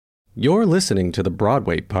You're listening to the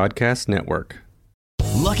Broadway Podcast Network.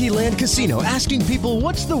 Lucky Land Casino, asking people,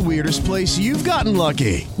 what's the weirdest place you've gotten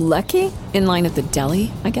lucky? Lucky? In line at the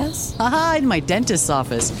deli, I guess? Aha, in my dentist's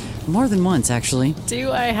office. More than once, actually.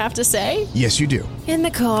 Do I have to say? Yes, you do. In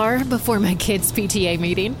the car before my kids' PTA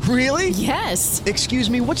meeting. Really? Yes.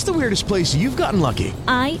 Excuse me, what's the weirdest place you've gotten lucky?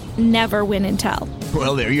 I never win and tell.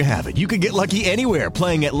 Well, there you have it. You can get lucky anywhere,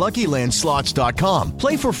 playing at LuckyLandSlots.com.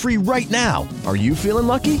 Play for free right now. Are you feeling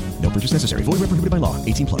lucky? No purchase necessary. Void where prohibited by law.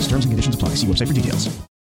 18 plus. Terms and conditions apply. See website for details.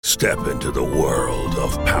 Step into the world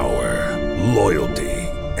of power, loyalty,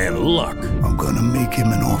 and luck. I'm gonna make him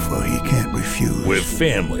an offer he can't refuse. With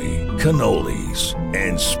family, cannolis,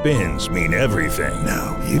 and spins mean everything.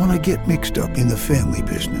 Now, you wanna get mixed up in the family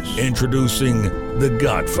business. Introducing The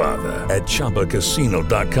Godfather at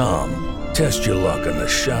ChumbaCasino.com. Test your luck in the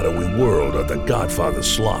shadowy world of The Godfather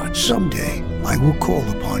slot. Someday, I will call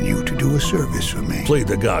upon you to do a service for me. Play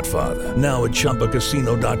The Godfather, now at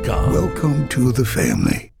ChumbaCasino.com. Welcome to the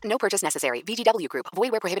family. No purchase necessary. VGW Group.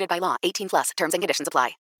 Void where prohibited by law. 18 plus. Terms and conditions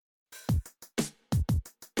apply.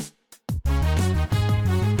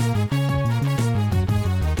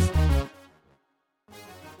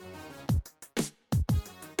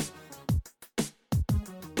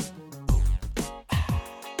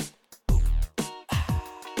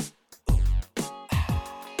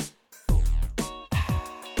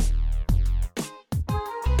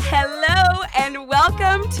 Hello and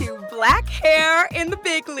welcome to Black Hair in the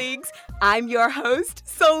Big Leagues. I'm your host,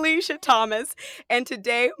 Solisha Thomas, and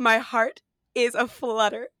today my heart is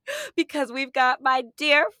aflutter because we've got my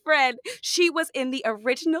dear friend. She was in the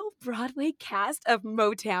original Broadway cast of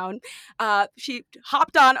Motown. She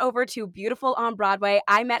hopped on over to Beautiful on Broadway.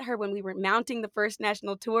 I met her when we were mounting the first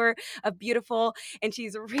national tour of Beautiful, and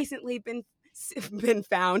she's recently been seen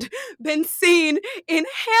in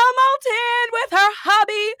Hamilton with her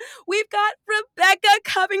hubby. We've got Rebecca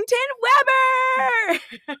Covington Weber.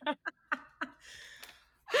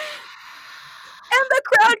 And the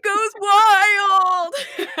crowd goes wild.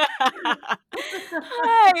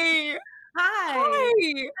 Hi.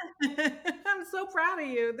 Hi. I'm so proud of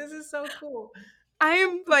you. This is so cool.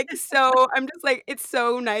 I'm just like, it's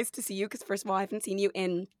so nice to see you because first of all, I haven't seen you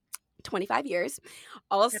in 25 years.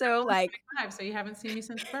 Also, like, 25, so you haven't seen me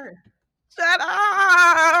since birth. Shut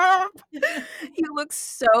up! You look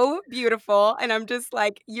so beautiful, and I'm just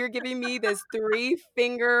like, you're giving me this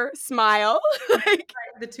 3-finger smile. Like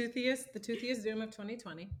the toothiest Zoom of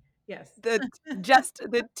 2020. Yes. The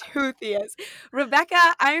toothiest.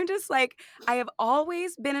 Rebecca, I'm just like, I have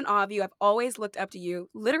always been in awe of you. I've always looked up to you,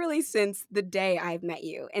 literally since the day I've met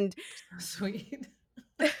you. And sweet.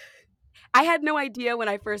 I had no idea when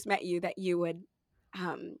I first met you that you would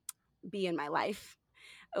be in my life,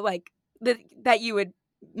 like that you would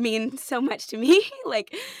mean so much to me.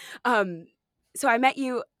 So I met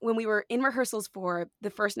you when we were in rehearsals for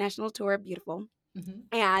the first national tour of Beautiful. Mm-hmm.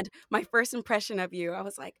 And my first impression of you, I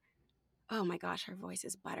was like, oh my gosh, her voice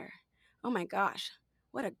is butter. Oh my gosh.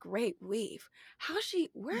 What a great weave.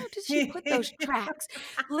 Where did she put those tracks?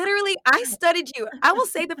 Literally, I studied you. I will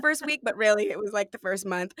say the first week, but really it was like the first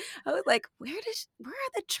month. I was like, where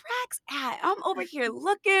are the tracks at? I'm over here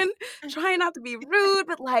looking, trying not to be rude,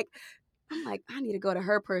 but I'm like, I need to go to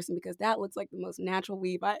her person because that looks like the most natural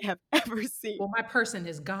weave I have ever seen. Well, my person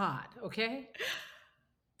is God, okay?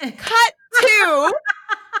 Cut to.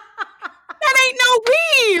 That ain't no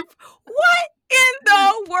weave. What in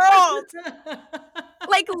the world?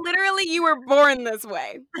 Like, literally, you were born this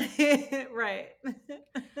way. Right.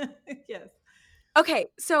 Yes. Okay,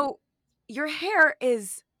 so your hair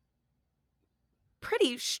is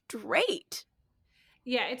pretty straight.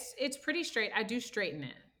 Yeah, it's pretty straight. I do straighten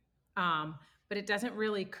it, but it doesn't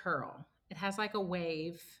really curl. It has like a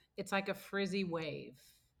wave. It's like a frizzy wave.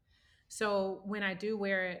 So when I do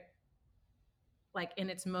wear it, like in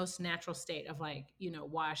its most natural state of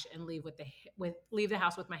wash and leave leave the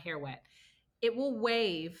house with my hair wet, it will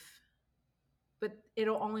wave, but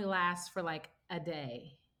it'll only last for like a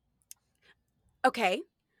day. Okay.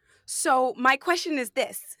 So my question is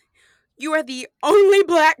this. You are the only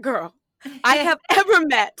Black girl I have ever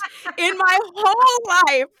met in my whole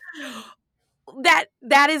life that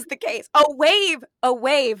is the case. A wave,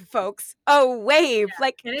 folks. A wave. Yeah.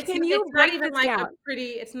 Like, and can you break this down?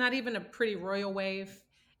 It's not even a pretty royal wave.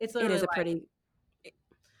 It is a pretty.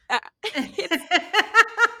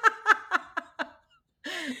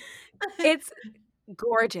 It's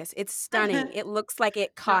gorgeous. It's stunning. It looks like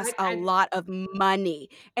it costs a lot of money,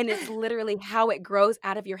 and it's literally how it grows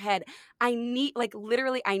out of your head. I need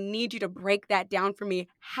you to break that down for me.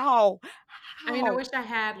 How? I mean, I wish I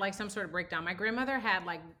had like some sort of breakdown. My grandmother had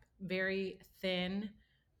like very thin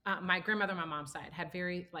My grandmother on my mom's side had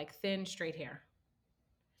very like thin, straight hair.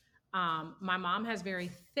 My mom has very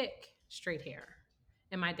thick, straight hair,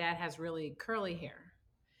 and my dad has really curly hair.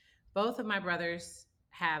 Both of my brothers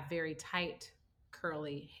have very tight,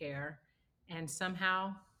 curly hair, and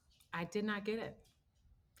somehow I did not get it.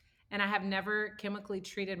 And I have never chemically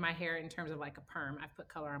treated my hair in terms of like a perm. I've put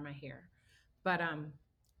color on my hair, but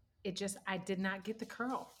it just I did not get the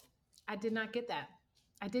curl. I did not get that.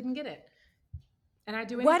 I didn't get it, and I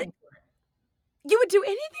do anything What? for it. You would do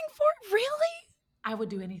anything for it? Really? I would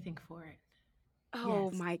do anything for it.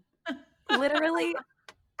 Oh Yes. my, literally,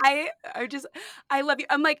 I love you.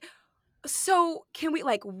 I'm like, so can we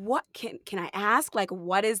like, what can I ask? Like,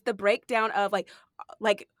 what is the breakdown of like,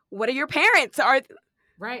 what are your parents?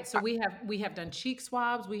 Right. So we have done cheek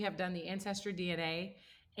swabs, we have done the ancestry DNA,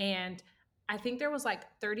 and I think there was like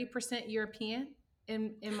 30% European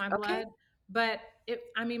in my Okay. blood, but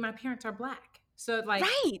my parents are black. So like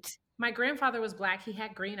Right. my grandfather was black, he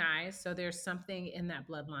had green eyes, so there's something in that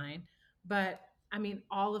bloodline. But I mean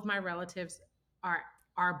all of my relatives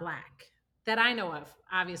are black that I know of,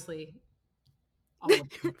 obviously all of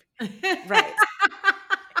them. Right.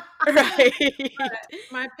 Right.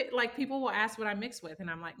 Like people will ask what I mix with, and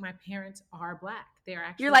I'm like, my parents are black. They are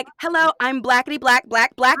actually You're like, hello, I'm blackity black,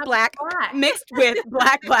 black, black, I'm black, black. mixed with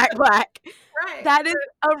black, black, black. Right. That is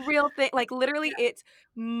a real thing. Like literally, it's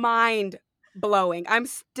mind blowing. I'm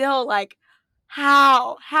still like,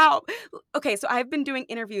 how? Okay, so I've been doing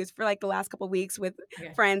interviews for like the last couple weeks with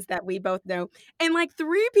Okay. friends that we both know, and like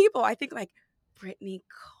 3 people, I think like Brittany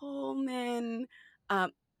Coleman,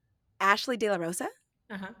 Ashley De La Rosa.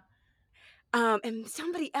 Uh-huh. And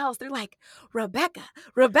somebody else, they're like, Rebecca.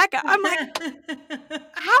 I'm like,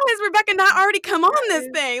 how has Rebecca not already come on this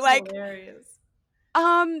thing? Like, hilarious.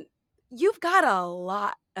 You've got a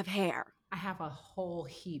lot of hair. I have a whole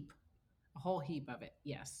heap of it.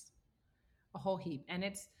 Yes. A whole heap. And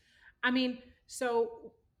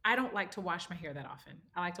so I don't like to wash my hair that often.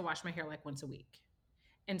 I like to wash my hair like once a week.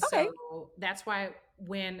 And Okay. so that's why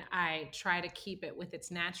when I try to keep it with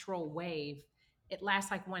its natural wave, it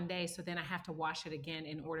lasts like one day. So then I have to wash it again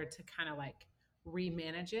in order to kind of like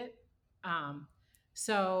remanage it.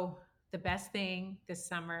 So the best thing this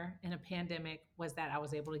summer in a pandemic was that I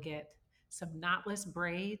was able to get some knotless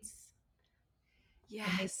braids. Yes.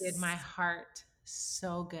 And it did my heart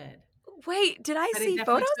so good. Wait, did I But it see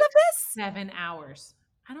definitely photos took of this? 7 hours.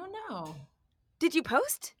 I don't know. Did you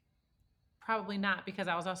post? Probably not, because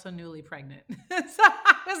I was also newly pregnant. So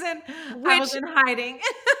I was in hiding.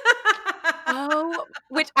 Oh,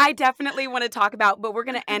 which I definitely want to talk about, but we're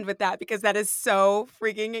going to end with that because that is so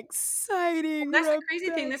freaking exciting. That's the crazy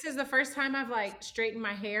thing. This is the first time I've like straightened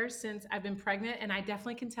my hair since I've been pregnant, and I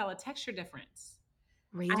definitely can tell a texture difference.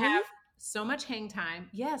 Really? I have so much hang time.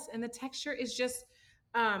 Yes, and the texture is just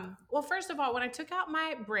well, first of all, when I took out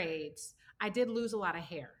my braids, I did lose a lot of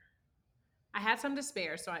hair. I had some to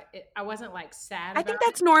spare, so I wasn't like sad. I think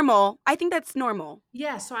that's normal.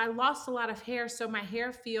 Yeah, so I lost a lot of hair, so my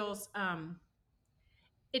hair feels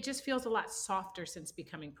it just feels a lot softer since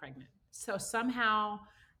becoming pregnant. So somehow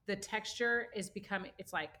the texture is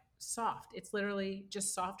it's like soft. It's literally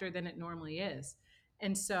just softer than it normally is.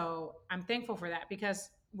 And so I'm thankful for that, because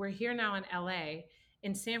we're here now in LA.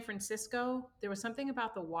 In San Francisco, there was something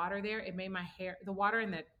about the water there. It made the water in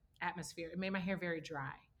the atmosphere, it made my hair very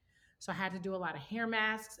dry. So I had to do a lot of hair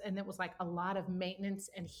masks, and it was like a lot of maintenance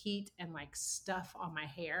and heat and like stuff on my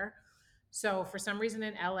hair. So for some reason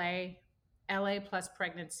in LA plus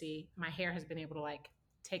pregnancy, my hair has been able to like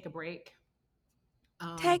take a break.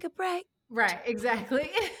 Take a break. Right, exactly.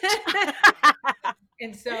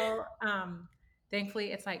 And so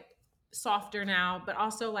thankfully it's like softer now, but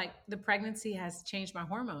also like the pregnancy has changed my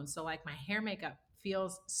hormones. So like my hair makeup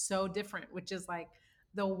feels so different, which is like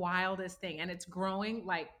the wildest thing. And it's growing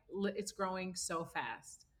so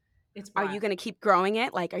fast. It's wild. Are you going to keep growing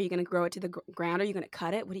it? Like, are you going to grow it to the ground? Are you going to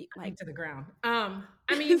cut it? What do you like? I think to the ground.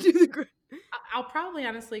 I mean, I'll probably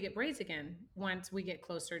honestly get braids again once we get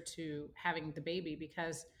closer to having the baby,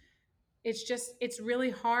 because it's really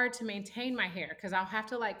hard to maintain my hair, because I'll have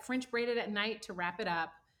to like French braid it at night to wrap it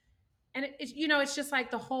up. And it's just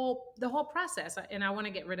like the whole process. And I want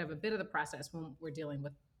to get rid of a bit of the process when we're dealing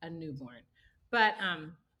with a newborn. But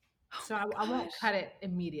so I won't cut it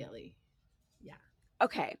immediately. Yeah.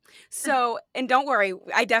 Okay. So, and don't worry,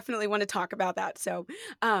 I definitely want to talk about that. So,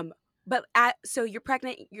 so you're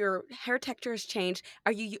pregnant, your hair texture has changed.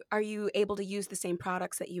 Are you able to use the same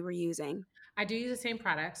products that you were using? I do use the same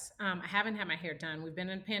products. I haven't had my hair done. We've been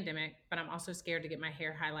in a pandemic, but I'm also scared to get my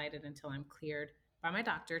hair highlighted until I'm cleared by my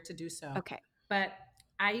doctor to do so. Okay. But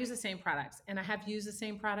I use the same products, and I have used the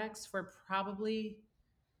same products for probably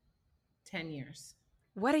 10 years.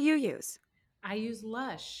 What do you use? I use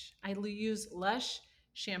Lush. I use Lush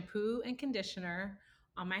shampoo and conditioner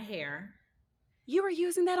on my hair. You were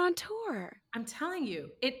using that on tour. I'm telling you,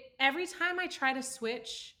 every time I try to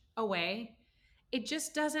switch away, it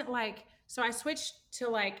just doesn't so I switched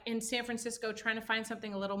to in San Francisco trying to find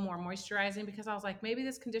something a little more moisturizing because I was like, maybe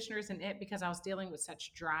this conditioner isn't it because I was dealing with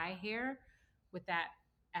such dry hair with that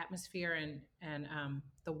atmosphere and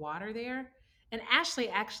the water there. And Ashley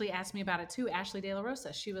actually asked me about it too. Ashley De La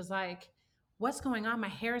Rosa. She was like, what's going on? My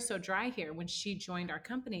hair is so dry here when she joined our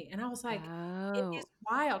company. And I was like, It is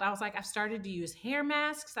wild. I was like, I've started to use hair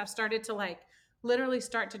masks. I've started to literally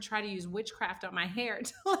start to try to use witchcraft on my hair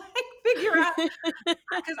to figure out,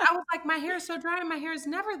 because I was like, my hair is so dry and my hair is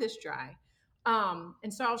never this dry.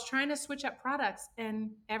 And so I was trying to switch up products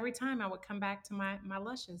and every time I would come back to my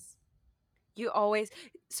Lushes.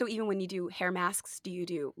 So even when you do hair masks, do you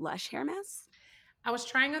do Lush hair masks? I was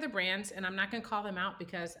trying other brands and I'm not going to call them out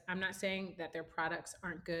because I'm not saying that their products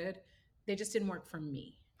aren't good. They just didn't work for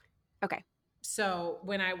me. Okay. So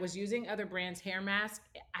when I was using other brands' hair masks,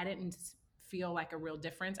 I didn't feel like a real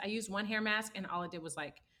difference. I used one hair mask and all it did was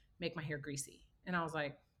make my hair greasy. And I was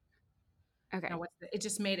like, okay, it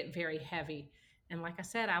just made it very heavy. And like I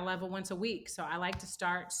said, I level once a week. So I like to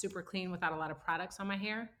start super clean without a lot of products on my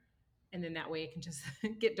hair. And then that way it can just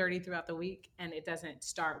get dirty throughout the week and it doesn't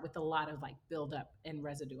start with a lot of buildup and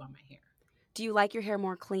residue on my hair. Do you like your hair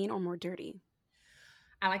more clean or more dirty?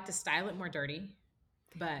 I like to style it more dirty,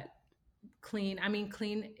 but clean. I mean,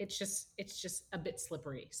 clean, it's just a bit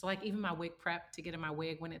slippery. So even my wig prep to get in my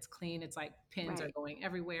wig when it's clean, it's pins are going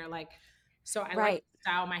everywhere. So I like to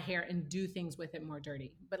style my hair and do things with it more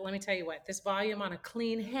dirty. But let me tell you what, this volume on a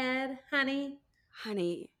clean head, honey,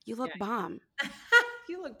 you look bomb.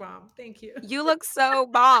 You look bomb. Thank you. You look so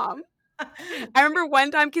bomb. I remember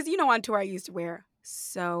one time, because on tour I used to wear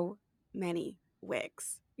so many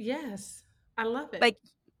wigs. Yes. I love it.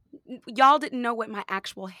 Y'all didn't know what my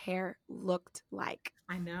actual hair looked like.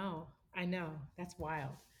 I know. That's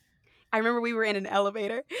wild. I remember we were in an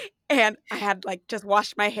elevator and I had just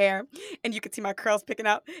washed my hair and you could see my curls picking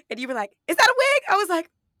up and you were like, is that a wig? I was like,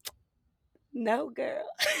 no, girl.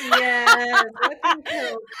 Yes. Let them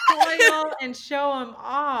coil and show them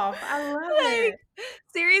off. I love it.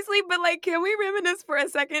 Seriously, but can we reminisce for a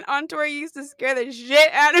second? On tour, you used to scare the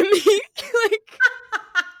shit out of me.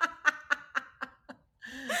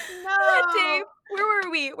 No. Dave, where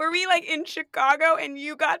were we? Were we in Chicago and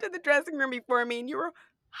you got to the dressing room before me and you were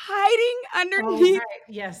hiding underneath? Oh, right.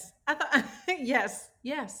 Yes. I thought,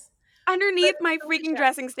 yes. Underneath my freaking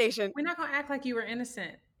dressing station. We're not going to act like you were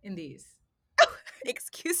innocent in these.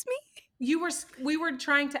 Excuse me? We were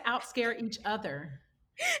trying to outscare each other.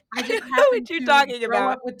 I just know what you're talking grow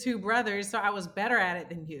about. up with two brothers, so I was better at it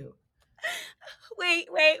than you. Wait.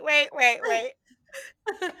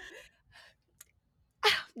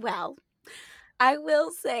 Well, I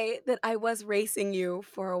will say that I was racing you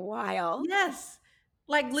for a while. Yes.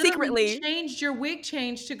 Literally secretly changed your wig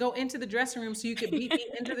change to go into the dressing room so you could beat me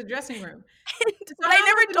into the dressing room. But I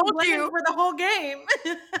never told you for the whole game.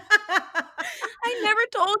 I never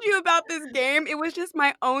told you about this game. It was just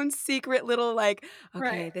my own secret little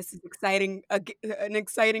this is exciting, an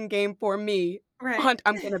exciting game for me. Right.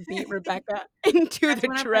 I'm going to beat Rebecca into the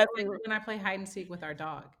dressing room. When I play hide and seek with our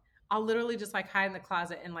dog, I'll literally just hide in the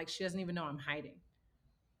closet and she doesn't even know I'm hiding.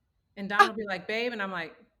 And Don will be like, babe, and I'm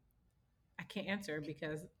like, I can't answer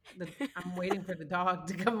because I'm waiting for the dog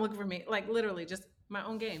to come look for me. Literally just my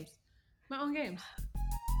own games.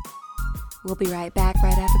 We'll be right back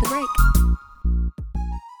right after the break.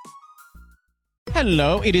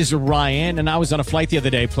 Hello, it is Ryan, and I was on a flight the other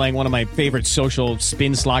day playing one of my favorite social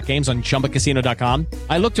spin slot games on ChumbaCasino.com.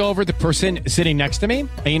 I looked over at the person sitting next to me,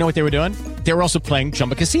 and you know what they were doing? They were also playing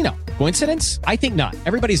Chumba Casino. Coincidence? I think not.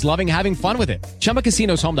 Everybody's loving having fun with it. Chumba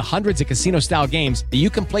Casino is home to hundreds of casino-style games that you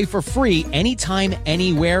can play for free anytime,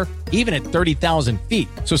 anywhere, even at 30,000 feet.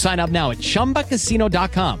 So sign up now at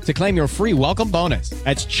ChumbaCasino.com to claim your free welcome bonus.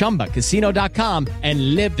 That's ChumbaCasino.com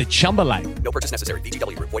and live the Chumba life. No purchase necessary.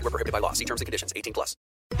 VGW. Void where prohibited by law. See terms and conditions. 18+.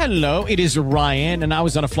 Hello, it is Ryan, and I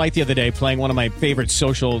was on a flight the other day playing one of my favorite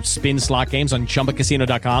social spin slot games on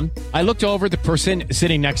ChumbaCasino.com. I looked over at the person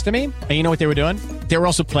sitting next to me, and you know what they were doing? They were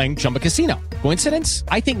also playing Chumba Casino. Coincidence?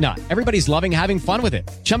 I think not. Everybody's loving having fun with it.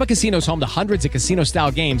 Chumba Casino is home to hundreds of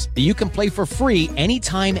casino-style games that you can play for free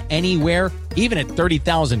anytime, anywhere, even at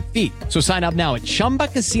 30,000 feet. So sign up now at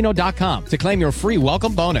ChumbaCasino.com to claim your free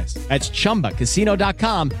welcome bonus. That's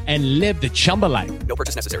ChumbaCasino.com and live the Chumba life. No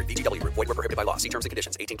purchase necessary. VGW. Void where prohibited by law. See terms and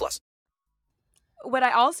conditions. 18+. What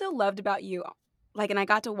I also loved about you, and I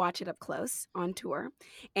got to watch it up close on tour,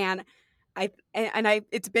 and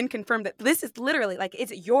it's been confirmed that this is literally like,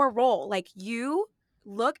 it's your role. Like, you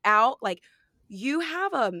look out, like, you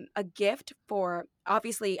have a gift for,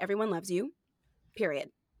 obviously everyone loves you, period.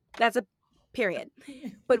 That's a period.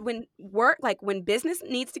 But when when business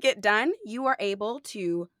needs to get done, you are able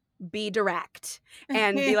to be direct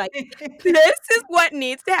and be like, this is what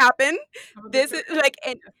needs to happen. This is like,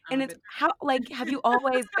 and it's how, like, have you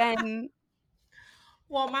always been?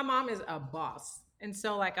 Well, my mom is a boss. And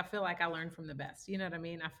so, like, I feel like I learned from the best. You know what I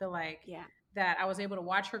mean? I feel like that I was able to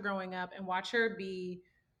watch her growing up and watch her be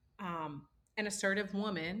an assertive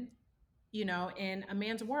woman, you know, in a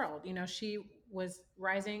man's world. You know, she was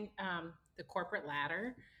rising the corporate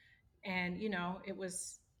ladder. And, you know, it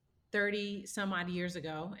was 30 some odd years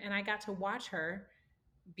ago. And I got to watch her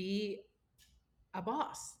be a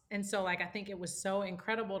boss. And so, like, I think it was so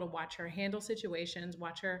incredible to watch her handle situations,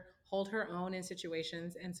 watch her hold her own in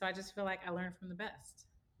situations. And so I just feel like I learned from the best,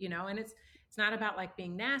 you know, and it's not about like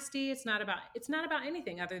being nasty. It's not about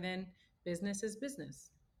anything other than business is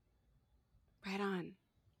business. Right on.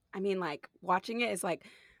 I mean, like, watching it is like,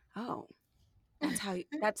 oh, that's how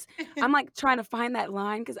I'm like trying to find that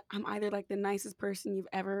line, because I'm either like the nicest person you've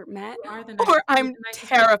ever met, or I'm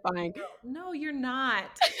terrifying. No, you're not.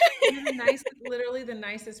 You're literally the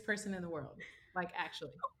nicest person in the world. Like,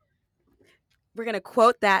 actually. We're going to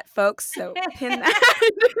quote that, folks. So pin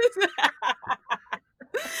that.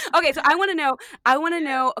 Okay, so I want to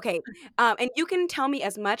know, okay, and you can tell me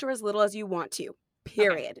as much or as little as you want to,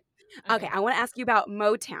 period. Okay, I want to ask you about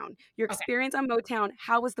Motown. Your experience on Motown.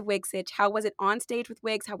 How was the wig sitch? How was it on stage with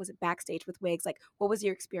wigs? How was it backstage with wigs? Like, what was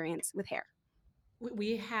your experience with hair?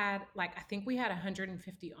 We had, like, I think we had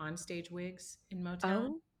 150 on stage wigs in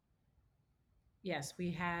Motown. Oh. Yes,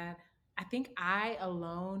 we had. I think I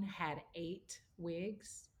alone had 8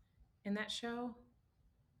 wigs in that show,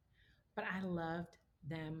 but I loved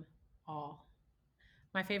them all.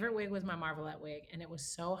 My favorite wig was my Marvelette wig, and it was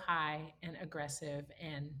so high and aggressive,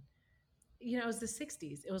 and you know, it was the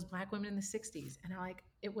 60s. It was Black women in the 60s, and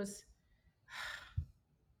it was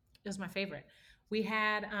my favorite. We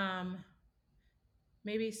had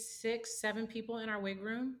maybe 6, 7 people in our wig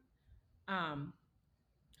room who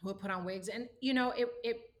would put on wigs, and you know,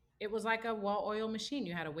 it was like a well-oiled machine.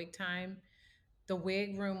 You had a wig time. The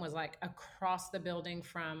wig room was like across the building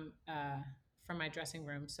from my dressing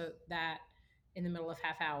room, so that in the middle of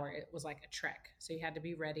half hour, it was like a trek. So you had to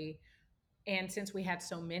be ready. And since we had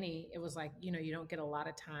so many, it was like, you know, you don't get a lot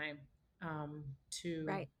of time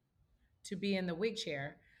to be in the wig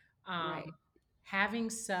chair. Having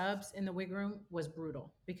subs in the wig room was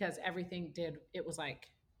brutal, because everything it was like,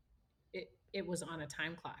 it was on a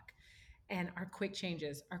time clock. And our quick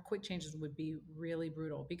changes would be really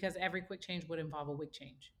brutal, because every quick change would involve a wig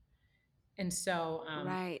change. And so,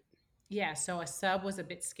 yeah, so a sub was a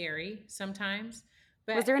bit scary sometimes.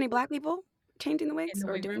 But was there any Black people changing the wigs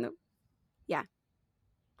or doing the? Yeah,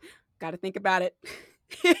 got to think about it.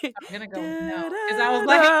 I'm gonna go no, because I was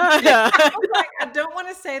like, I don't want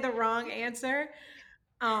to say the wrong answer.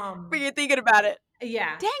 But you're thinking about it.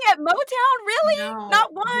 Yeah. Dang it, Motown, really? No,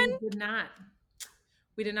 not one?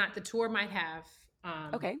 We did not. The tour might have.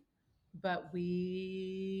 Okay. But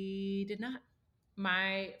we did not.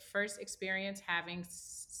 My first experience having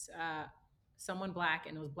someone Black,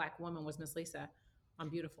 and it was Black woman, was Miss Lisa on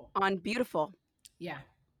Beautiful. On Beautiful. Yeah.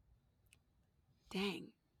 Dang.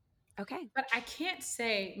 Okay. But I can't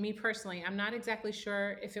say, me personally, I'm not exactly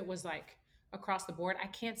sure if it was like across the board. I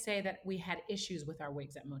can't say that we had issues with our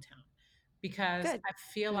wigs at Motown, because I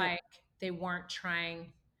feel like they weren't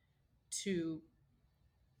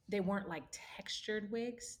like textured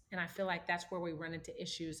wigs. And I feel like that's where we run into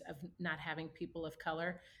issues of not having people of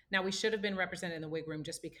color. Now, we should have been represented in the wig room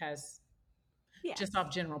just because, just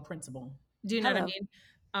off general principle. Do you know what I mean?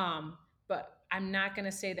 But I'm not going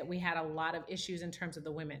to say that we had a lot of issues in terms of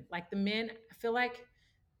the women. Like the men, I feel like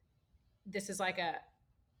this is like a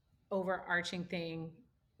overarching thing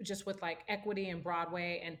just with like equity and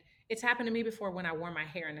Broadway. And it's happened to me before when I wore my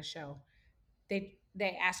hair in a show. They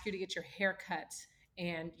ask you to get your hair cut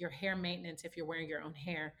and your hair maintenance if you're wearing your own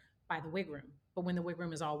hair by the wig room. But when the wig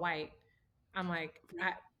room is all white, I'm like,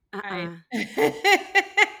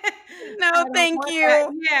 no, thank you.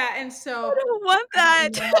 That. Yeah, and so I don't want that.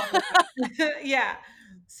 Yeah,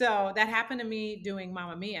 so that happened to me doing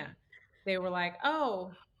Mamma Mia. They were like,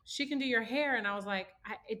 "Oh, she can do your hair," and I was like,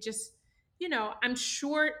 "It just, you know, I'm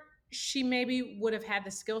sure she maybe would have had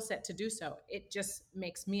the skill set to do so. It just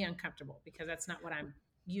makes me uncomfortable because that's not what I'm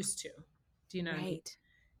used to." Do you know what I mean?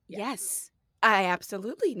 Yeah. Yes. I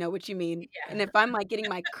absolutely know what you mean. Yeah. And if I'm like getting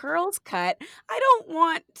my curls cut, I don't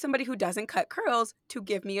want somebody who doesn't cut curls to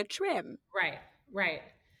give me a trim. Right.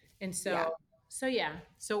 And so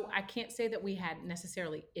so I can't say that we had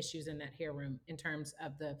necessarily issues in that hair room in terms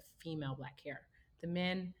of the female black hair. The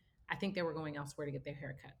men, I think they were going elsewhere to get their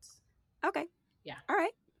haircuts. Okay. Yeah. All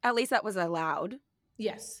right. At least that was allowed.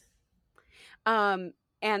 Yes. And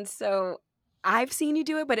so I've seen you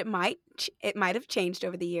do it, but it might have changed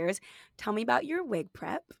over the years. Tell me about your wig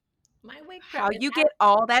prep. My wig prep. How you get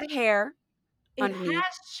all that hair underneath. It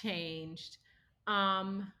has changed.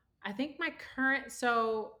 I think my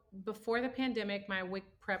so before the pandemic, my wig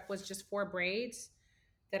prep was just 4 braids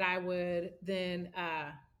that I would then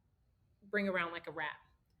bring around like a wrap.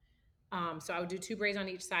 So I would do 2 braids on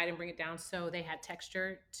each side and bring it down so they had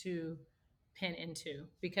texture to pin into,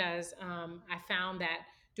 because I found that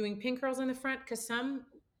doing pin curls in the front, because some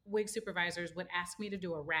wig supervisors would ask me to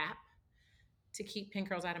do a wrap to keep pin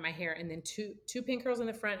curls out of my hair, and then two pin curls in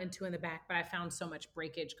the front and 2 in the back, but I found so much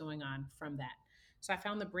breakage going on from that. So I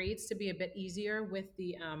found the braids to be a bit easier with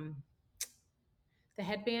the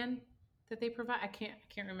headband that they provide. I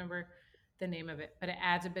can't remember the name of it, but it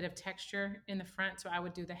adds a bit of texture in the front. So I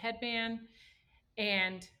would do the headband,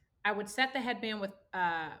 and I would set the headband with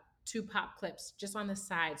 2 pop clips just on the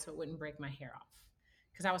side so it wouldn't break my hair off,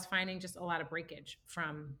 because I was finding just a lot of breakage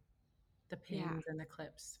from the pins and the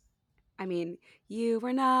clips. I mean, you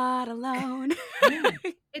were not alone.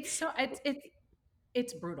 It's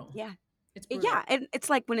brutal. Yeah. It's brutal. Yeah. And it's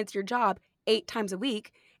like when it's your job 8 times a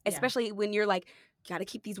week, especially when you're like, got to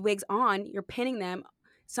keep these wigs on, you're pinning them.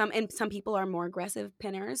 Some people are more aggressive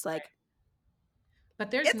pinners. Like,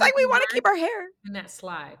 but there's it's like we want to keep our hair in that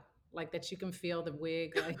slide, like that you can feel the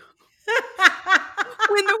wig. Like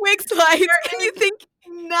when the wig slides, and you think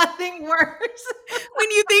nothing worse.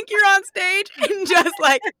 When you think you're on stage and just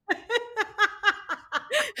like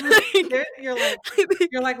you're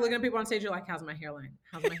like looking at people on stage. You're like, how's my hairline?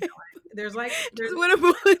 How's my hairline? There's want to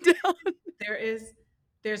pull it down.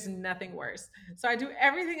 There's nothing worse. So I do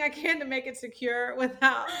everything I can to make it secure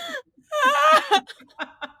without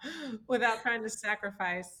trying to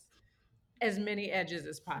sacrifice as many edges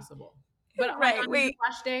as possible. But on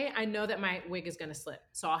wash day, I know that my wig is going to slip,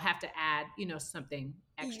 so I'll have to add, something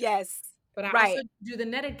extra. Yes, but I also do the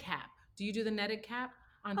netted cap. Do you do the netted cap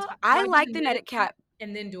on top? I like the netted cap,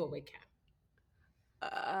 and then do a wig cap.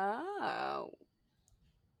 Oh,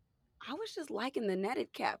 I was just liking the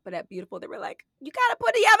netted cap, but at Beautiful, they were like, "You got to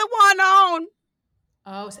put the other one on."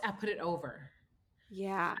 Oh, so I put it over.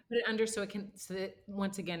 Yeah, I put it under so it can. So that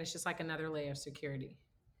once again, it's just like another layer of security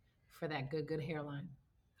for that good hairline.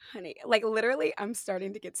 Honey, like literally, I'm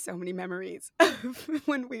starting to get so many memories of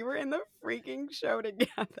when we were in the freaking show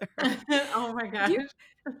together. Oh my gosh.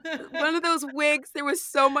 One of those wigs, there was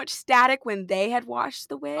so much static when they had washed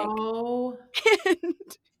the wig. Oh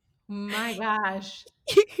my gosh.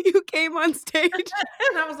 You came on stage.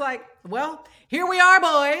 And I was like, well, here we are,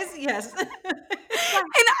 boys. Yes. And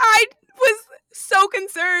I was so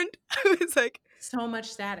concerned. I was like, so much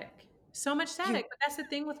static. But that's the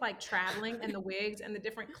thing with like traveling and the wigs and the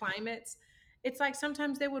different climates. It's like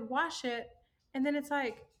sometimes they would wash it and then it's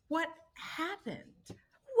like, what happened?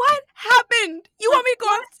 What happened? You want me to go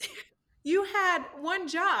on? You had one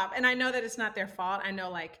job, and I know that it's not their fault. I know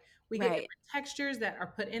like we get different textures that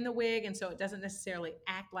are put in the wig, and so it doesn't necessarily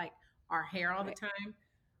act like our hair all the time.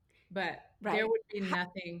 But there would be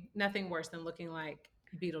nothing worse than looking like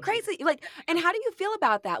Beetlejuice. Crazy. Like, and how do you feel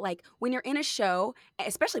about that? Like when you're in a show,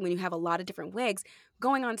 especially when you have a lot of different wigs,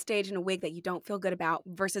 going on stage in a wig that you don't feel good about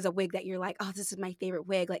versus a wig that you're like, oh, this is my favorite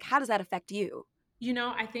wig. Like, how does that affect you?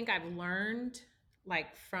 I think I've learned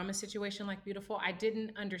like from a situation like Beautiful, I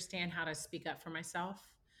didn't understand how to speak up for myself,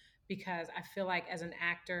 because I feel like as an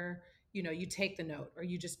actor, you take the note or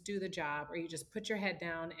you just do the job or you just put your head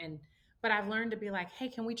down. But I've learned to be like, hey,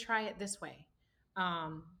 can we try it this way?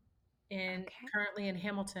 Currently in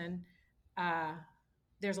Hamilton,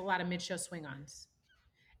 there's a lot of mid-show swing-ons.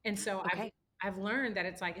 And so I've learned that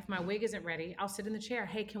it's like, if my wig isn't ready, I'll sit in the chair.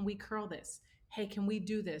 Hey, can we curl this? Hey, can we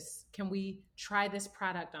do this? Can we try this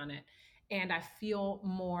product on it? And I feel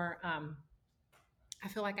more, I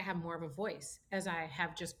feel like I have more of a voice as I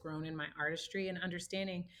have just grown in my artistry and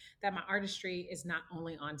understanding that my artistry is not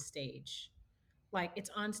only on stage, like it's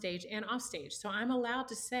on stage and off stage. So I'm allowed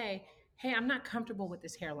to say, hey, I'm not comfortable with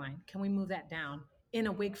this hairline. Can we move that down in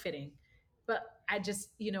a wig fitting? But I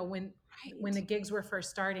just, when the gigs were first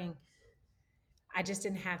starting, I just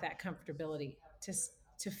didn't have that comfortability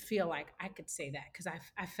to feel like I could say that, because I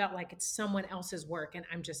felt like it's someone else's work and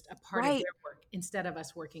I'm just a part of their work instead of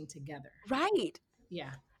us working together. Right.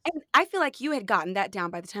 Yeah. And I feel like you had gotten that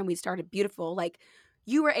down by the time we started Beautiful. Like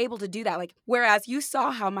you were able to do that. Like, whereas you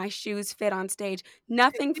saw how my shoes fit on stage,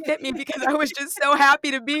 nothing fit me because I was just so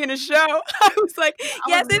happy to be in a show. I was like,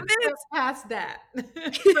 yes, it fits. Past that.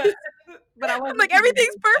 but I I'm like,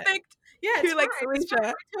 everything's perfect. Yeah, it's You're like, fine.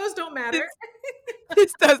 Salisha, My toes don't matter.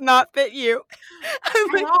 This does not fit you.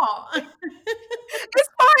 I'm At all.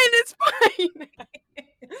 It's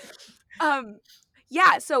fine.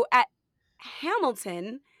 Yeah, so at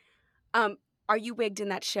Hamilton, are you wigged in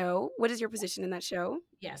that show? What is your position in that show?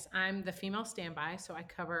 Yes, I'm the female standby, so I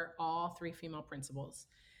cover all 3 female principals.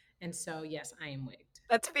 And so, yes, I am wigged.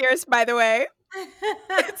 That's fierce, by the way.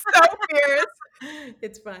 It's so fierce.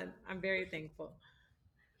 It's fun. I'm very thankful.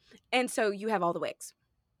 And so you have all the wigs?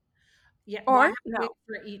 Yeah, or well, I have no? a wig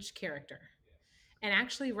for each character. And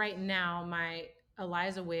actually right now, my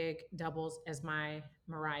Eliza wig doubles as my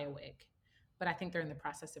Mariah wig. But I think they're in the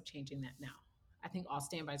process of changing that now. I think all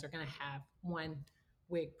standbys are going to have 1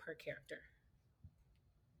 wig per character.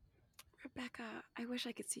 Rebecca, I wish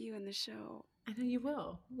I could see you in the show. I know you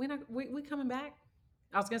will. We coming back?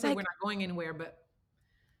 I was going to say we're not going anywhere, but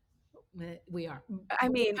we are. I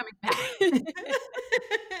mean, coming back.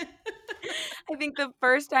 I think the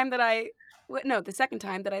second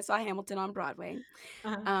time that I saw Hamilton on Broadway,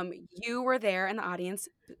 you were there in the audience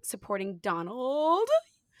supporting Donald,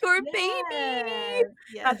 your baby.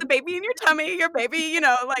 Yes. Not the baby in your tummy, your baby,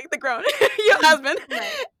 like the grown, your husband.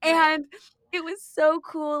 Right. And it was so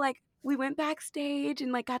cool. Like, we went backstage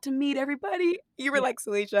and got to meet everybody. You were like,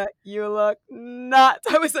 Salisha, you look nuts.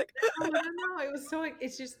 I was like, oh, no, it was so,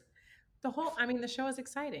 it's just the show is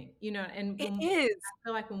exciting, and it is. I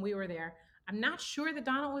feel like when we were there, I'm not sure that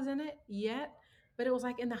Donald was in it yet, but it was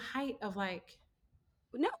in the height of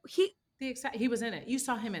no, he was in it. You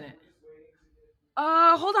saw him in it.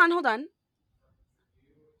 Hold on.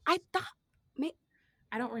 I thought,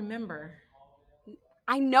 I don't remember.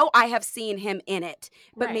 I know I have seen him in it,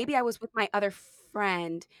 but Right. maybe I was with my other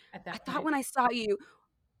friend. At that I point. thought when I saw you,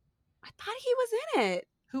 I thought he was in it.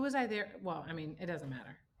 Who was I there? Well, it doesn't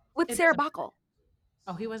matter. With Sarah Bachl.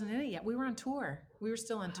 Oh, he wasn't in it yet. We were on tour. We were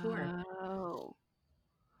still on tour. Oh.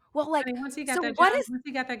 Well, once he got that job, once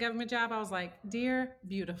he got that government job, I was like, dear,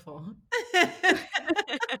 beautiful.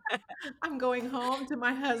 I'm going home to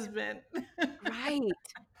my husband.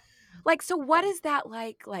 Right. So what is that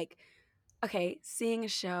like? Okay, seeing a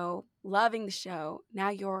show, loving the show. Now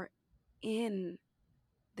you're in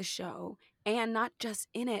the show, and not just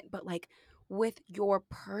in it, but with your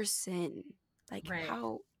person. Right.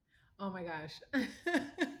 How? Oh my gosh.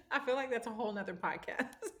 I feel like that's a whole nother podcast.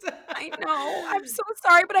 I know. I'm so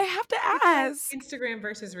sorry, but I have to ask. Instagram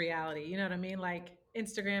versus reality. You know what I mean?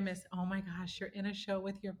 Instagram is, oh my gosh, you're in a show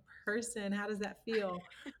with your person. How does that feel?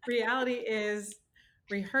 Reality is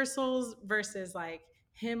rehearsals versus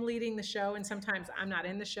him leading the show. And sometimes I'm not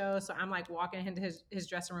in the show. So I'm walking into his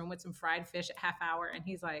dressing room with some fried fish at half hour. And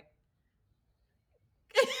he's like,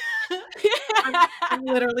 I'm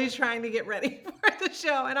literally trying to get ready for the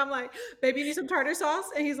show. And I'm like, baby, you need some tartar sauce?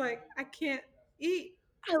 And he's like, I can't eat.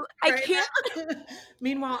 I can't.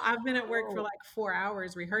 Meanwhile, I've been at work for 4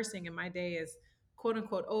 hours rehearsing, and my day is quote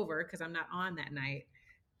unquote over because I'm not on that night.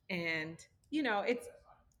 And,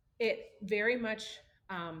 it very much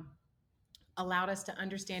allowed us to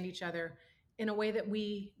understand each other in a way that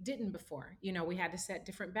we didn't before. We had to set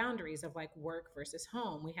different boundaries of work versus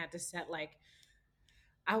home. We had to set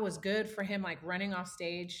I was good for him running off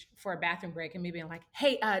stage for a bathroom break and me being like,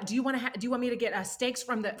 hey, do you want me to get steaks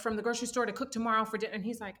from the grocery store to cook tomorrow for dinner? And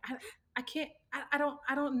he's like, I can't, I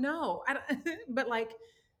don't know. But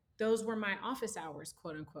those were my office hours,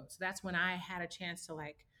 quote unquote. So that's when I had a chance to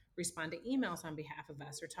respond to emails on behalf of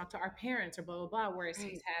us or talk to our parents or blah, blah, blah. Whereas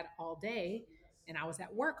he's had all day and I was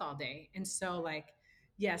at work all day. And so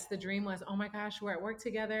yes, the dream was, oh my gosh, we're at work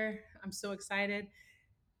together. I'm so excited.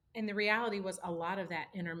 And the reality was a lot of that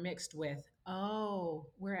intermixed with, oh,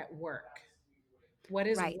 we're at work. What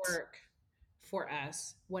is work for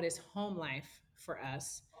us? What is home life for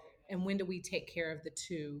us? And when do we take care of the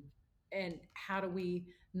two? And how do we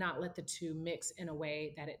not let the two mix in a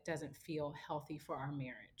way that it doesn't feel healthy for our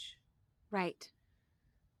marriage? Right.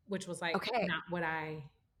 Which was not what I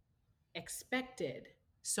expected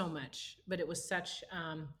so much, but it was such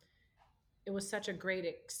a great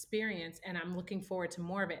experience, and I'm looking forward to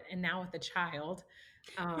more of it. And now with the child,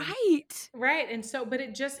 right. And so, but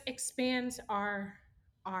it just expands our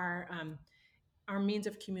means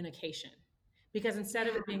of communication, because instead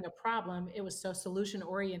of it being a problem, it was so solution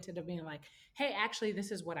oriented of being like, hey, actually,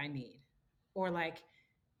 this is what I need. Or so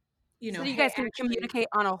you guys can communicate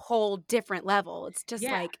on a whole different level. It's just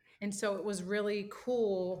and so it was really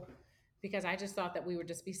cool, because I just thought that we would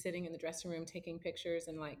just be sitting in the dressing room taking pictures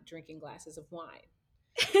and drinking glasses of wine.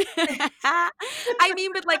 I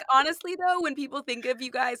mean, but like honestly though, when people think of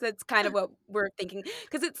you guys, that's kind of what we're thinking.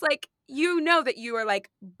 Because it's like, you know that you are like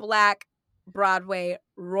Black Broadway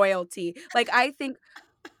royalty. Like I think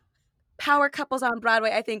power couples on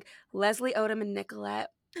Broadway, I think Leslie Odom and Nicolette,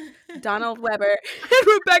 Donald Weber, and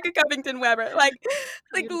Rebecca Covington Weber. Like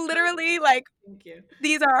literally, like Thank you.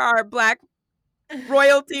 these are our Black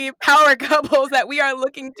royalty power couples that we are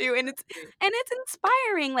looking to, and it's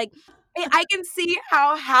inspiring. Like I can see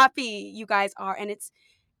how happy you guys are, and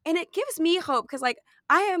it gives me hope, because like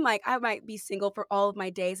I might be single for all of my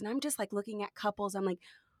days, and I'm just like looking at couples. I'm like,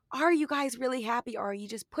 are you guys really happy, or are you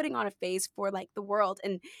just putting on a face for like the world?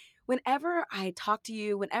 And whenever I talk to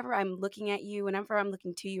you, whenever I'm looking at you, whenever I'm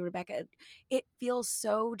looking to you, Rebecca, it feels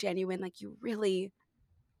so genuine. Like you really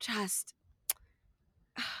just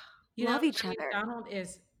love each other.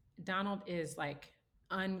 Donald is like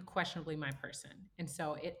unquestionably my person. And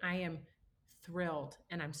so I am thrilled,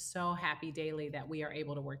 and I'm so happy daily that we are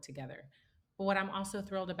able to work together. But what I'm also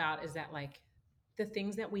thrilled about is that like the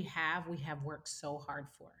things that we have worked so hard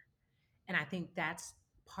for. And I think that's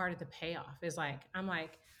part of the payoff is like, I'm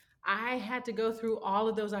like, I had to go through all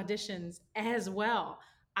of those auditions as well.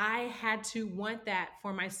 I had to want that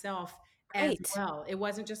for myself as well. It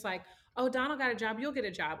wasn't just like, oh, Donald got a job, you'll get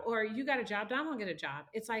a job, or you got a job, Donald will get a job.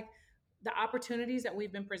 It's like the opportunities that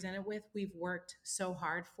we've been presented with, we've worked so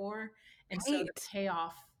hard for. And so the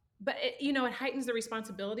payoff, but it heightens the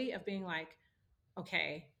responsibility of being like,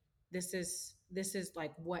 okay, this is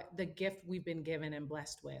like what the gift we've been given and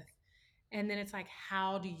blessed with. And then it's like,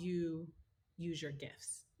 how do you use your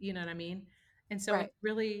gifts? You know what I mean? And so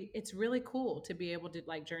it's really cool to be able to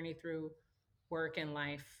like journey through work and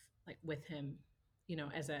life, like with him,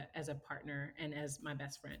 as a partner and as my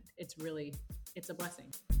best friend. It's a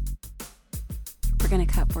blessing. We're going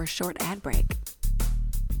to cut for a short ad break.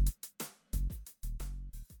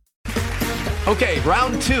 Okay,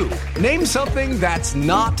 round 2. Name something that's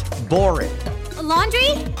not boring. A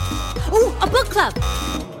laundry? Ooh, a book club.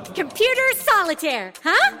 Computer solitaire,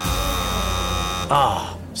 huh?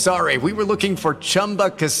 Ah, sorry, we were looking for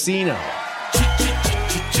Chumba Casino.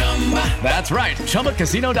 That's right,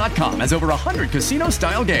 ChumbaCasino.com has over 100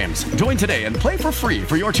 casino-style games. Join today and play for free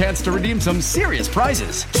for your chance to redeem some serious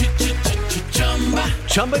prizes.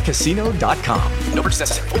 ChumbaCasino.com. No purchase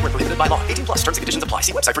necessary. Void where prohibited by law. 18 plus. Terms and conditions apply.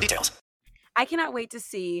 See website for details. I cannot wait to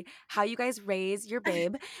see how you guys raise your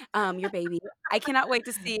baby. I cannot wait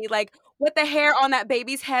to see like what the hair on that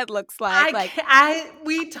baby's head looks like.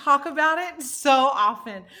 We talk about it so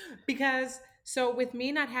often because with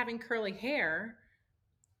me not having curly hair,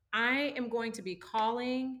 I am going to be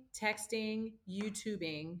calling, texting,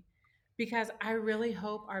 YouTubing, because I really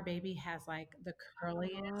hope our baby has like the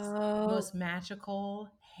curliest, most magical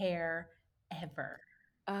hair ever.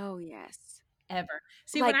 Oh, yes. Ever.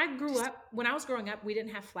 See, Like, when I was growing up, we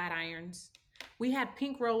didn't have flat irons. We had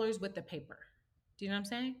pink rollers with the paper. Do you know what I'm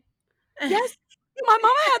saying? Yes. My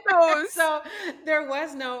mama had those. So there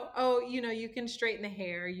was no, you can straighten the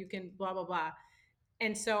hair, you can blah, blah, blah.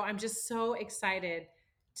 And so I'm just so excited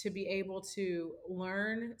to be able to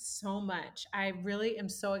learn so much. I really am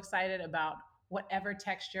so excited about whatever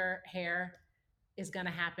texture hair is going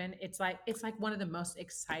to happen. It's like one of the most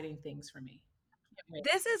exciting things for me.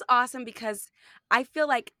 This is awesome because I feel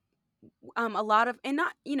like a lot of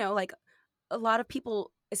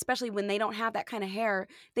people, especially when they don't have that kind of hair,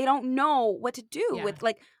 they don't know what to do with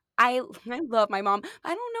like. I love my mom.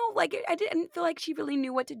 I don't know, like I didn't feel like she really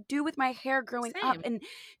knew what to do with my hair growing up, and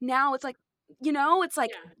now it's like,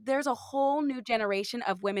 there's a whole new generation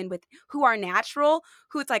of women who are natural,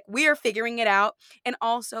 who it's like we're figuring it out, and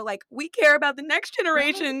also like we care about the next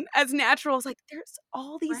generation as naturals. Like there's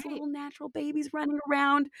all these little natural babies running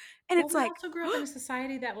around, and it's like we also grew up in a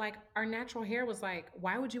society that like our natural hair was like,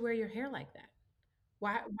 why would you wear your hair like that?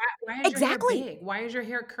 Why is your hair big? Why is your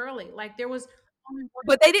hair curly? Like there was.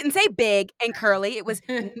 But they didn't say big and curly. It was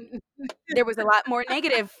there was a lot more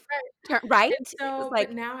negative, right? And so,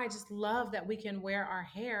 but now I just love that we can wear our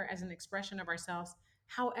hair as an expression of ourselves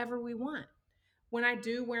however we want. When I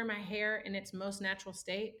do wear my hair in its most natural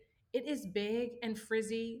state, it is big and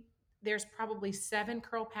frizzy. There's probably 7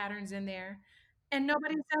 curl patterns in there, and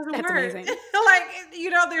nobody says a word. Amazing.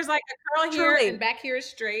 Like there's like a curl here Truly. and back here is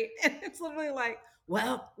straight, and it's literally like,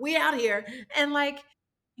 well, we out here, and like.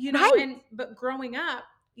 But growing up,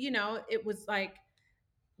 it was like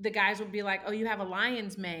the guys would be like, oh, you have a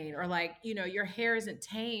lion's mane, or like, your hair isn't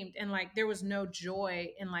tamed. And like, there was no joy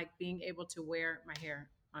in like being able to wear my hair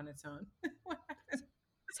on its own.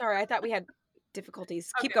 Sorry, I thought we had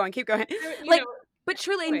difficulties. Okay. Keep going. But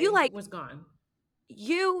truly, and you like was gone.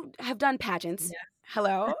 You have done pageants. Yes.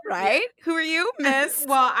 Hello, right? Who are you, Miss?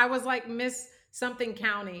 Well, I was like Miss something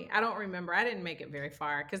county. I don't remember. I didn't make it very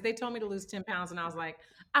far because they told me to lose 10 pounds and I was like,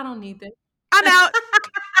 I don't need this. I'm out.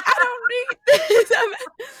 I don't need this.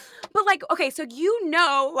 But like, okay, so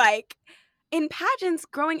like in pageants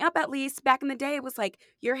growing up, at least back in the day, it was like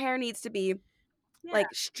your hair needs to be like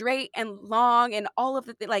straight and long and all of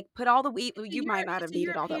the like put all the weave. You might not have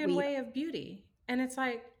needed all that weave. Way of beauty. And it's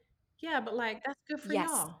like, yeah, but like that's good for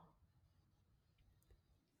y'all.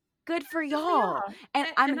 Good for y'all. And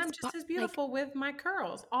I'm just as beautiful with my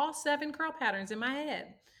curls. All 7 curl patterns in my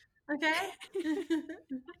head. Okay?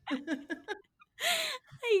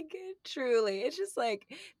 Like, truly. It's just like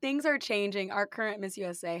things are changing. Our current Miss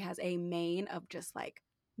USA has a mane of just like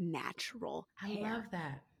natural hair. I love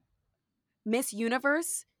that. Miss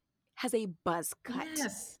Universe has a buzz cut.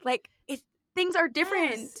 Yes. Like things are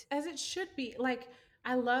different. Yes, as it should be. Like,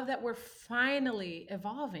 I love that we're finally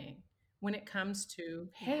evolving when it comes to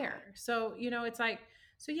hair. So, it's like,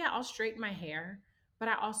 I'll straighten my hair, but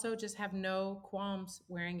I also just have no qualms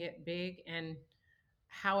wearing it big and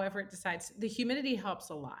however it decides. The humidity helps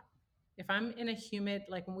a lot. If I'm in a humid,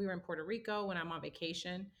 like when we were in Puerto Rico, when I'm on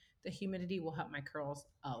vacation, the humidity will help my curls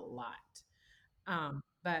a lot.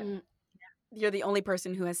 But you're the only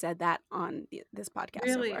person who has said that on this podcast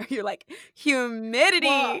really? So far. You're like, humidity.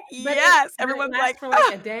 Well, yes. Everyone's like, for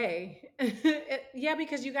like a day.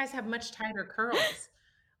 Because you guys have much tighter curls.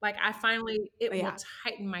 Like I finally, will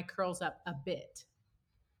tighten my curls up a bit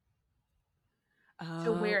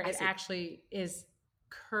to where it actually is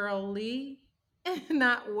curly,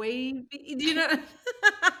 not wavy. Do you know?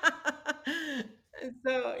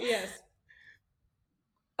 So, yes.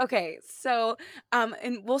 Okay, so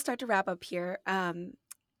and we'll start to wrap up here. I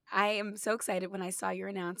am so excited when I saw your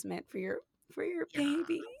announcement for your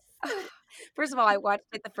baby. First of all, I watched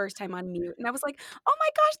it the first time on mute, and I was like, "Oh my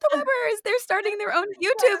gosh, the Webbers! They're starting their own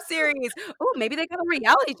YouTube series. Oh, maybe they got a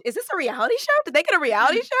reality. Is this a reality show? Did they get a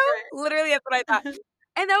reality show? Literally, that's what I thought."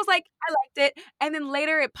 And I was like, I liked it. And then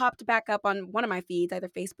later, it popped back up on one of my feeds, either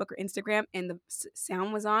Facebook or Instagram, and the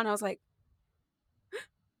sound was on. I was like,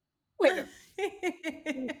 "Wait."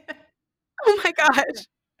 Oh my gosh.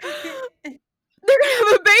 They're gonna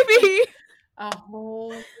have a baby. A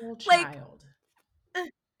whole child.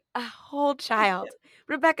 A whole child.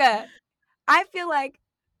 Rebecca, I feel like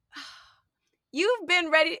you've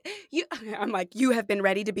been ready. I'm like, you have been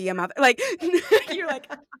ready to be a mother. Like, you're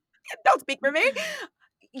like, don't speak for me.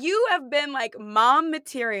 You have been like mom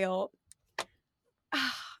material.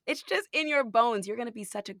 It's just in your bones. You're going to be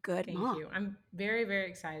such a good mom. Thank you. I'm very, very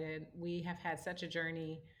excited. We have had such a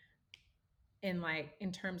journey in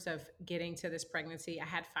terms of getting to this pregnancy. I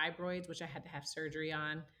had fibroids, which I had to have surgery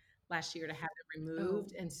on last year to have them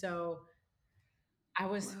removed. And so I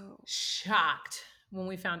was shocked when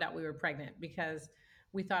we found out we were pregnant because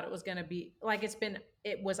we thought it was going to be like,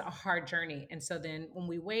 it was a hard journey. And so then when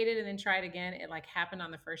we waited and then tried again, it happened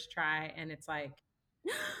on the first try. And it's like,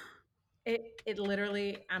 it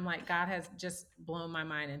literally, I'm like, God has just blown my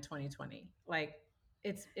mind in 2020. Like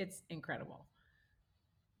it's incredible.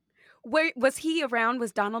 Where was he around?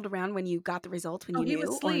 Was Donald around when you got the results? When you knew? He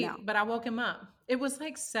was asleep, but I woke him up. It was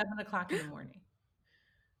like 7:00 in the morning.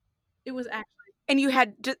 It was actually. And you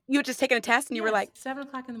had just taken a test, and you were like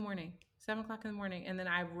 7:00 in the morning. 7:00 in the morning, and then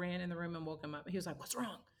I ran in the room and woke him up. He was like, "What's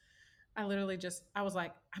wrong?" I literally I was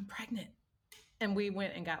like, "I'm pregnant," and we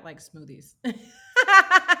went and got smoothies.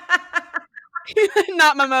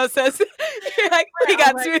 Not mimosas. You're like, we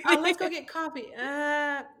got smoothies. Oh, let's go get coffee.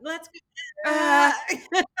 Let's go.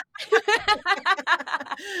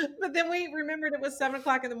 But then we remembered it was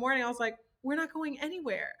 7:00 in the morning. I was like, we're not going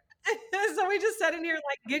anywhere. So we just sat in here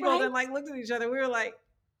giggled and looked at each other. We were like,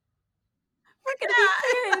 we're gonna be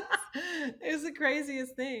kids. It was the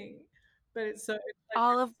craziest thing. But it's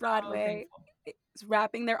all of Broadway is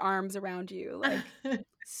wrapping their arms around you.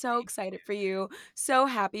 So excited for you. So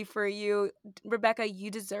happy for you. Rebecca,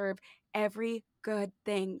 you deserve every good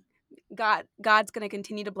thing. God's going to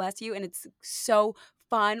continue to bless you. And it's so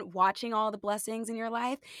fun watching all the blessings in your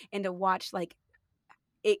life and to watch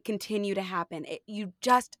it continue to happen. You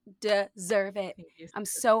just deserve it. I'm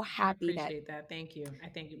so happy. I appreciate that. Thank you. I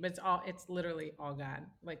thank you. But it's literally all God.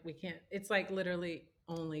 We can't, it's literally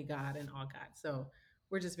only God and all God. So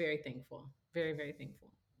we're just very thankful. Very, very thankful.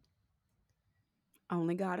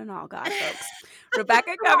 Only God and all God, folks.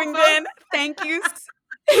 Rebecca Covington, thank you.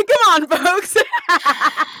 Come on, folks.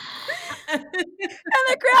 And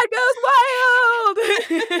the crowd goes wild.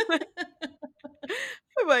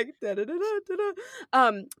 I'm like,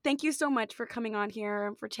 da-da-da-da-da-da. Thank you so much for coming on here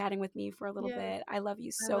and for chatting with me for a little bit. I love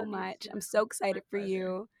you so much. I'm so excited for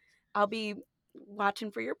you. I'll be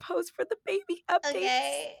watching for your post for the baby updates.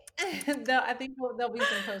 Okay. I think there'll be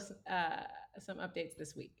some updates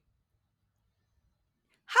this week.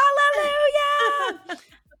 Hallelujah!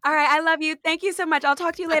 All right, I love you. Thank you so much. I'll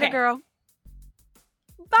talk to you later, Okay. girl.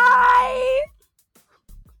 Bye!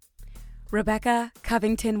 Rebecca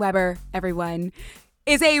Covington Weber, everyone,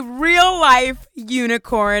 is a real-life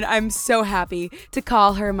unicorn. I'm so happy to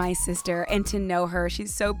call her my sister and to know her.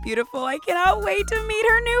 She's so beautiful. I cannot wait to meet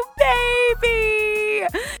her new baby.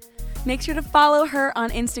 Make sure to follow her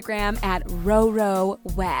on Instagram at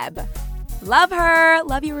RoRoWeb. Love her.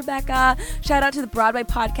 Love you, Rebecca. Shout out to the Broadway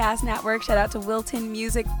Podcast Network. Shout out to Wilton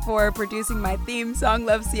Music for producing my theme song,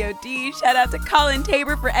 Love COD. Shout out to Colin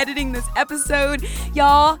Tabor for editing this episode.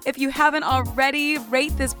 Y'all, if you haven't already,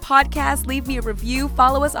 rate this podcast, leave me a review,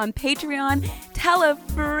 follow us on Patreon, tell a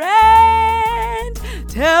friend.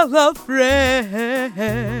 Tell a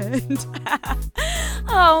friend.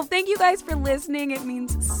 Oh, thank you guys for listening. It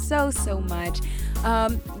means so, so much.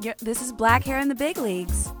 This is Black Hair in the Big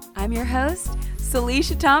Leagues. I'm your host,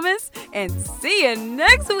 Salisha Thomas, and see you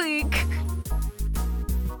next week.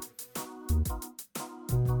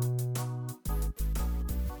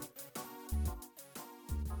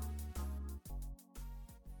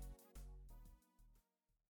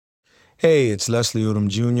 Hey, it's Leslie Odom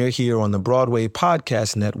Jr. here on the Broadway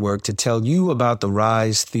Podcast Network to tell you about the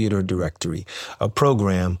Rise Theater Directory, a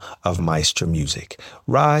program of Maestra Music.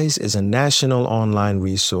 Rise is a national online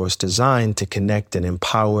resource designed to connect and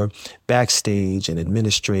empower backstage and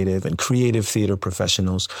administrative and creative theater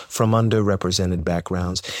professionals from underrepresented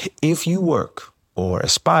backgrounds. If you work or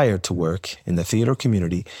aspire to work in the theater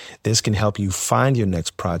community, this can help you find your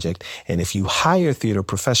next project. And if you hire theater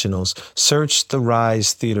professionals, search the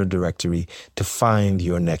Rise Theater Directory to find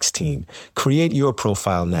your next team. Create your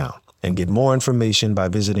profile now and get more information by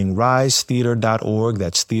visiting risetheater.org.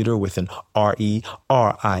 That's theater with an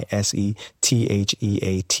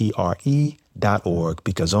RISETHEATRE.org,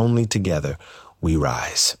 because only together we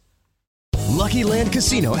rise. Lucky Land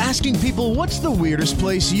Casino, asking people, what's the weirdest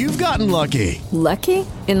place you've gotten lucky? Lucky?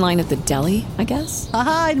 In line at the deli, I guess?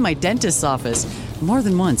 Aha, in my dentist's office. More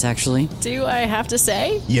than once, actually. Do I have to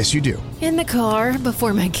say? Yes, you do. In the car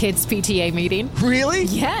before my kids' PTA meeting. Really?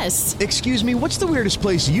 Yes. Excuse me, what's the weirdest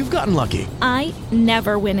place you've gotten lucky? I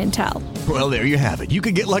never win and tell. Well, there you have it. You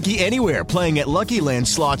can get lucky anywhere, playing at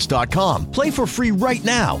LuckyLandSlots.com. Play for free right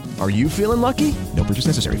now. Are you feeling lucky? No purchase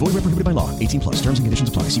necessary. Void where prohibited by law. 18+. Terms and conditions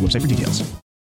apply. See website for details.